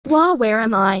Wah, where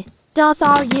am I? Doth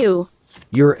are you?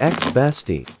 Your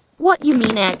ex-bestie. What you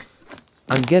mean ex?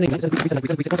 I'm getting 3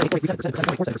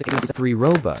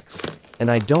 Robux.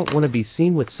 And I don't want to be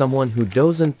seen with someone who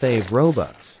doesn't have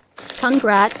Robux.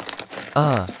 Congrats.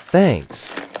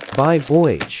 Thanks. Bye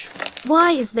boych.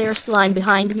 Why is there slime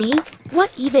behind me?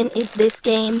 What even is this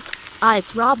game?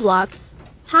 It's Roblox.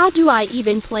 How do I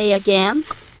even play a game?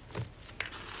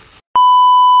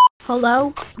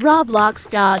 Hello, Roblox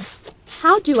gods.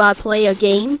 How do I play a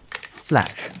game? /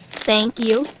 Thank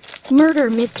you. Murder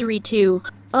Mystery 2.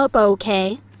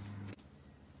 Okay.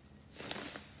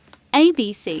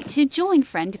 ABC to join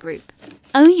friend group.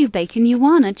 Oh, you bacon, you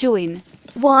wanna join?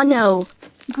 Wah, no.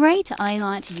 Great, I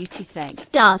like you to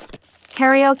think. Doth.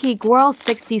 Karaoke Girl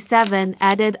 67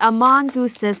 added Among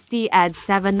Us SD add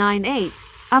 798.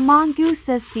 Among Us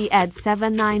SD add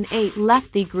 798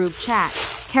 left the group chat.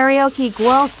 Karaoke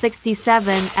Girl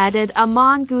 67 added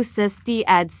Among Us SD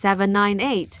add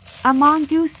 798. Among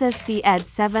Us SD add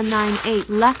 798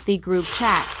 left the group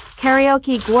chat.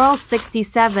 Karaoke Girl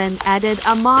 67 added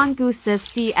Among Us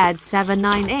SD add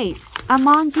 798.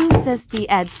 Among Us SD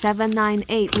add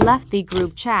 798 left the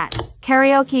group chat.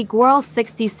 Karaoke Girl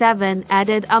 67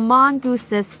 added Among Us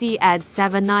SD add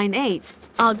 798.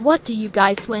 What do you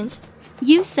guys want?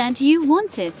 You said you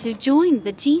wanted to join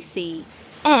the GC.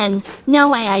 And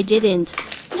no, I didn't.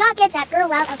 Y'all get that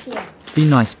girl out of here. Be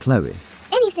nice, Chloe.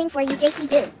 Anything for you, JT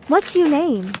Boo. What's your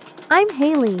name? I'm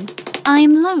Haley.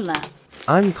 I'm Lola.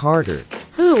 I'm Carter.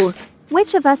 Who?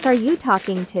 Which of us are you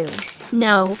talking to?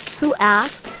 No, who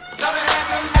asked?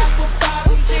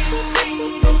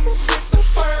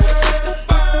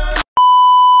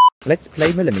 Let's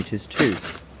play millimeters too.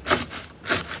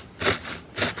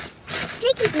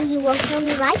 JT Boo, you won't kill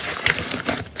me, right?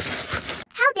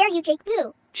 How dare you, Jake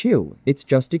Boo? Chill, it's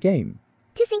just a game.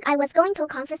 To think I was going to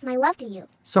confess my love to you.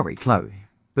 Sorry, Chloe,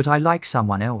 but I like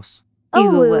someone else.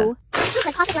 Oh, Ew. Who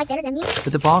could possibly like better than me?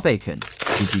 But the bar bacon.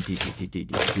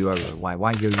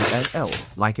 Why you L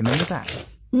like him in the back?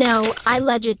 No, I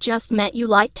legit just met you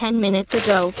like 10 minutes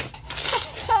ago.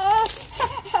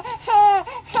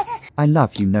 I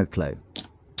love you, no, Chloe.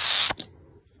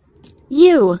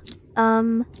 You.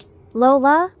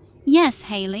 Lola? Yes,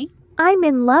 Haley? I'm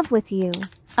in love with you.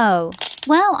 Oh,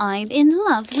 well, I'm in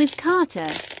love with Carter.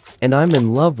 And I'm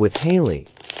in love with Haley.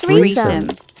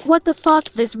 Threesome. What the fuck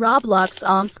this Roblox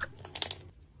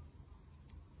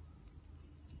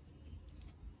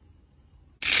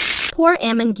Poor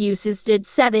Amonguses did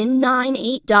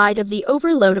 798 died of the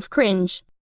overload of cringe.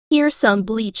 Here's some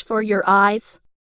bleach for your eyes.